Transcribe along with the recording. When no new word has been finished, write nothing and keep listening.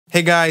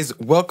Hey guys,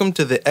 welcome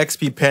to the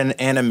XP-PEN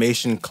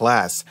animation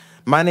class.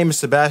 My name is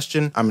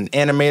Sebastian. I'm an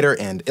animator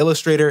and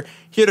illustrator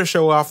here to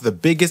show off the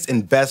biggest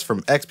and best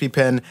from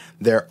XP-PEN,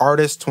 their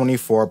Artist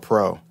 24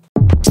 Pro.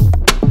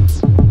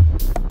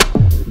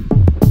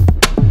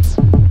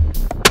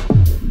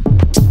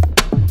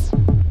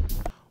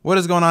 What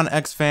is going on,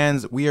 X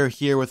fans? We are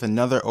here with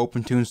another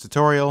OpenToonz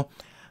tutorial.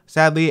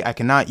 Sadly, I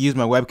cannot use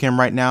my webcam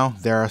right now.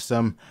 There are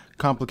some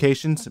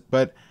complications,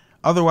 but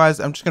otherwise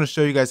I'm just going to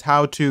show you guys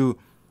how to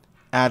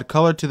add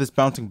color to this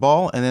bouncing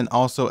ball and then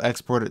also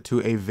export it to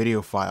a video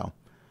file.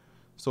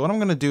 So what I'm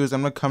going to do is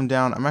I'm going to come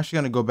down. I'm actually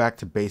going to go back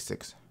to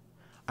basics.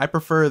 I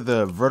prefer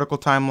the vertical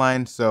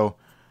timeline, so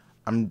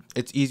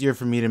it's easier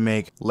for me to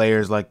make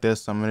layers like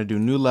this. So I'm going to do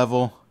new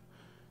level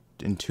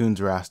in Toonz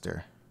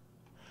raster.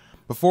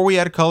 Before we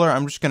add color,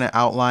 I'm just going to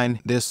outline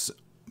this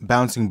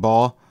bouncing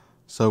ball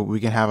so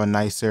we can have a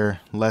nicer,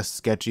 less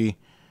sketchy,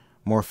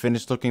 more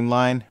finished looking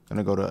line. I'm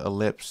going to go to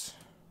ellipse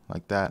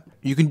like that.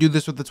 You can do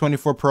this with the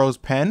 24 Pro's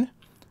pen,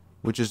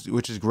 which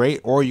is great,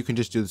 or you can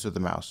just do this with the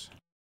mouse.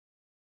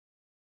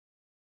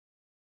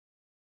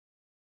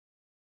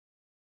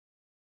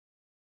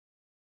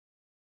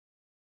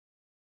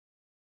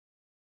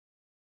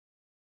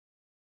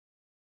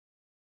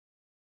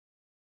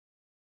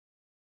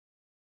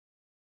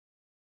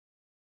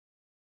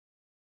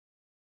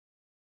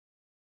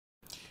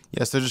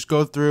 Yeah, so just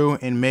go through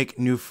and make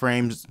new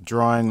frames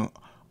drawing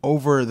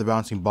over the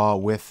bouncing ball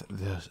with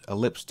the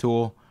ellipse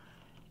tool.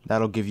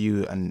 That'll give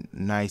you a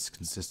nice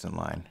consistent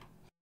line.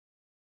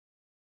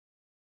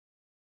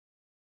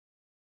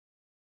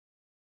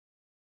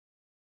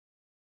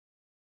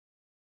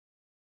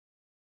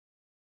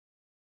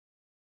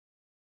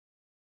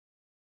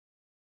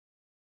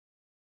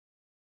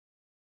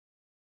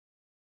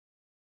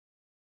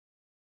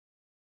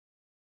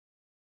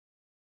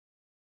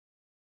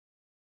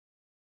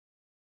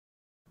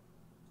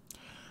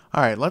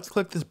 Alright, let's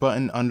click this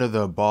button under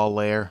the ball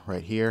layer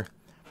right here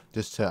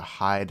just to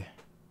hide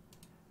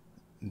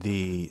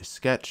the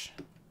sketch.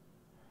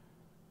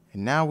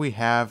 And now we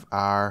have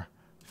our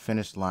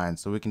finished line.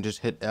 So we can just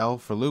hit L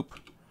for loop,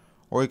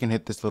 or we can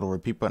hit this little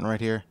repeat button right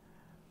here.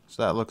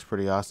 So that looks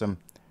pretty awesome.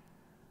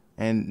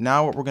 And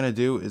now what we're going to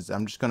do is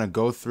I'm just going to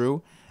go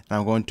through and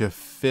I'm going to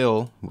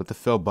fill with the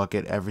fill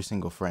bucket every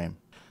single frame.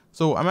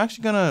 So I'm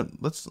actually going to,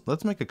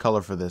 let's make a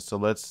color for this. So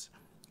let's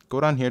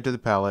go down here to the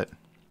palette,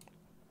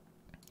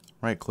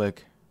 right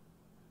click,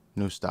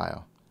 new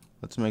style.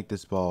 Let's make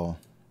this ball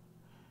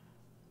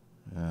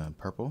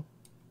purple.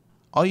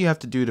 All you have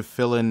to do to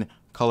fill in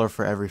color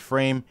for every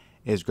frame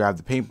is grab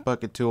the paint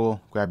bucket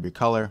tool, grab your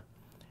color,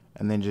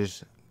 and then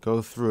just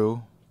go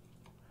through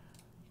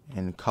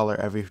and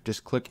color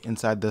just click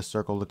inside the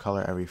circle to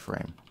color every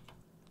frame.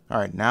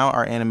 Alright, now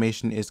our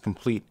animation is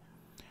complete.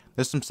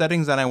 There's some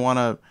settings that I want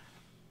to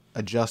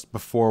adjust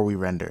before we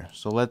render.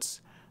 So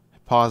let's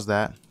pause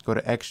that, go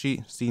to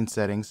XSheet, scene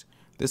settings.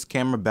 This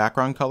camera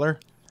background color,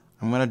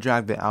 I'm going to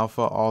drag the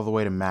alpha all the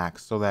way to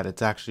max so that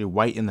it's actually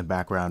white in the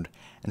background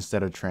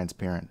instead of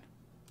transparent.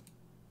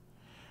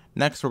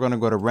 Next, we're going to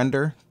go to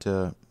render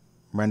to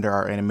render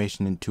our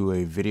animation into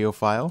a video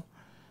file.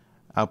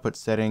 Output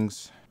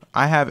settings.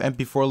 I have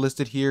MP4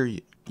 listed here.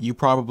 You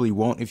probably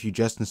won't if you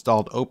just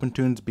installed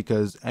OpenToonz,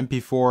 because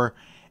MP4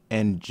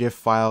 and GIF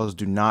files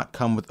do not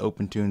come with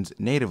OpenToonz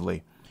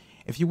natively.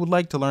 If you would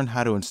like to learn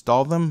how to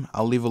install them,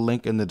 I'll leave a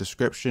link in the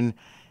description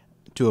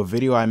to a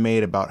video I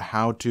made about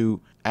how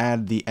to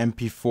add the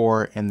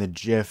MP4 and the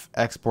GIF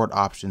export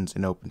options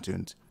in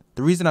OpenToonz.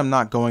 The reason I'm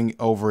not going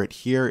over it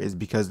here is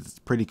because it's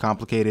pretty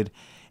complicated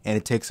and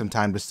it takes some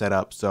time to set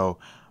up. So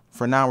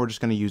for now, we're just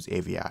going to use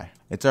AVI.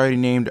 It's already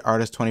named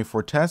Artist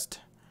 24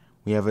 Test.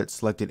 We have it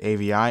selected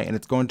AVI, and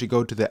it's going to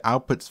go to the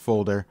outputs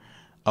folder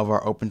of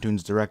our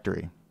OpenToonz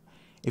directory.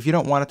 If you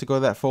don't want it to go to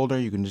that folder,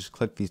 you can just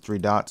click these three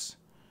dots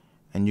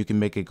and you can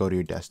make it go to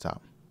your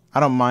desktop. I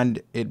don't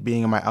mind it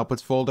being in my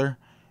outputs folder,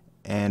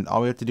 and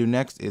all we have to do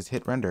next is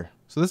hit render.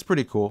 So this is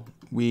pretty cool.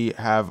 We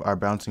have our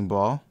bouncing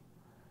ball.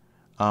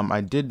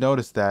 I did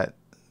notice that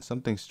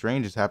something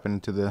strange is happening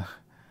to the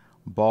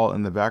ball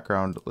in the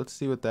background. Let's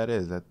see what that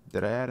is.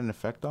 Did I add an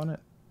effect on it?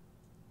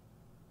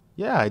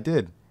 Yeah, I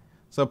did.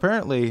 So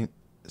apparently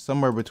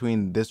somewhere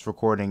between this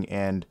recording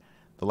and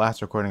the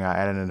last recording, I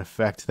added an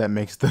effect that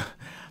makes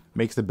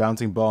the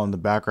bouncing ball in the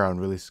background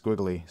really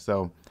squiggly.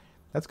 So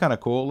that's kind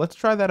of cool. Let's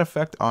try that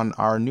effect on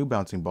our new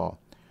bouncing ball.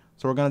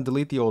 So we're going to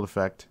delete the old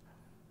effect.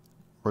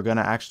 We're going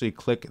to actually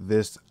click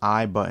this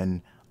I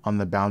button on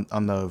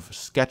the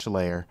sketch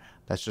layer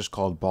that's just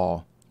called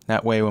ball.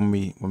 That way when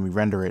we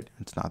render it,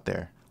 it's not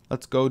there.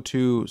 Let's go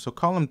to, so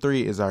column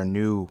 3 is our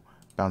new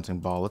bouncing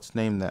ball. Let's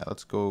name that.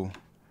 Let's go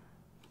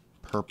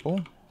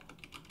purple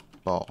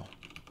ball.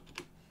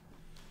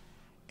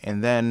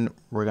 And then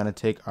we're going to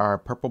take our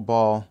purple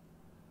ball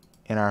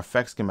in our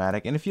effect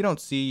schematic. And if you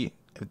don't see,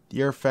 if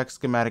your effect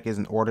schematic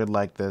isn't ordered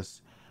like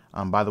this,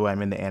 by the way,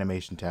 I'm in the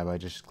animation tab. I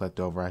just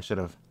clicked over.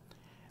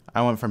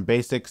 I went from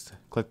basics,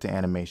 click to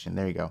animation.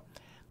 There you go.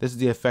 This is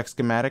the effect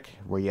schematic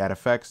where you add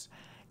effects.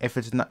 If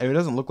it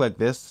doesn't look like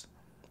this,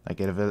 Like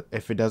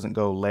if it doesn't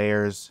go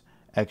layers,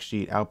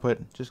 XSheet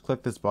output, just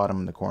click this bottom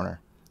in the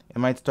corner. It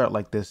might start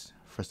like this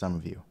for some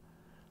of you.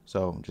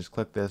 So just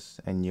click this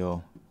and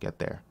you'll get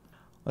there.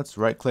 Let's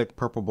right click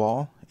purple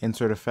ball,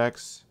 insert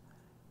effects,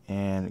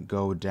 and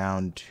go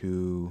down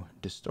to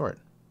distort.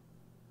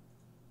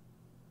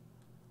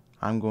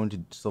 I'm going to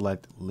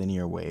select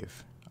linear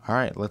wave.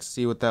 Alright, let's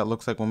see what that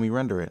looks like when we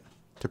render it.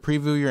 To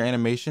preview your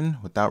animation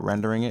without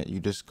rendering it, you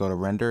just go to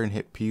render and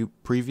hit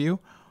preview,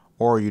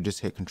 or you just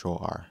hit Control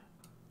R.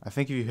 I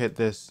think if you hit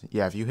this,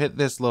 if you hit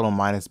this little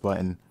minus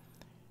button,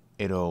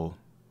 I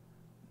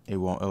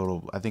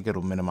think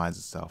it'll minimize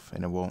itself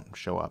and it won't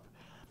show up.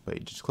 But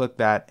you just click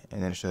that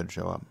and then it should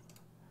show up.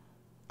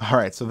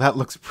 Alright, so that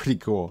looks pretty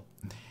cool.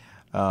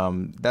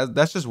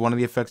 That's just one of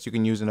the effects you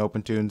can use in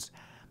OpenToonz.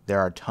 There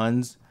are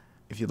tons.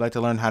 If you'd like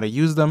to learn how to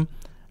use them,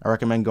 I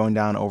recommend going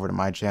down over to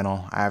my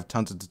channel. I have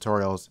tons of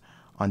tutorials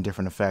on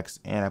different effects,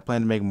 and I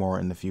plan to make more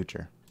in the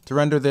future. To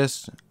render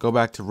this, go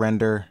back to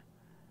render,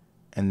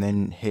 and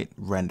then hit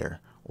render,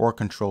 or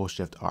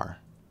Control-Shift-R.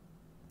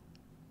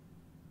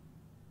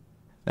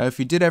 Now if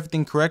you did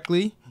everything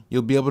correctly,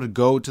 you'll be able to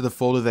go to the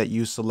folder that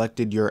you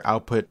selected your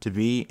output to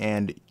be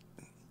and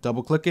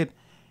double click it,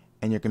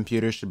 and your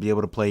computer should be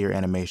able to play your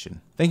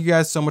animation. Thank you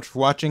guys so much for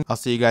watching. I'll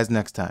see you guys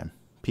next time.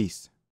 Peace.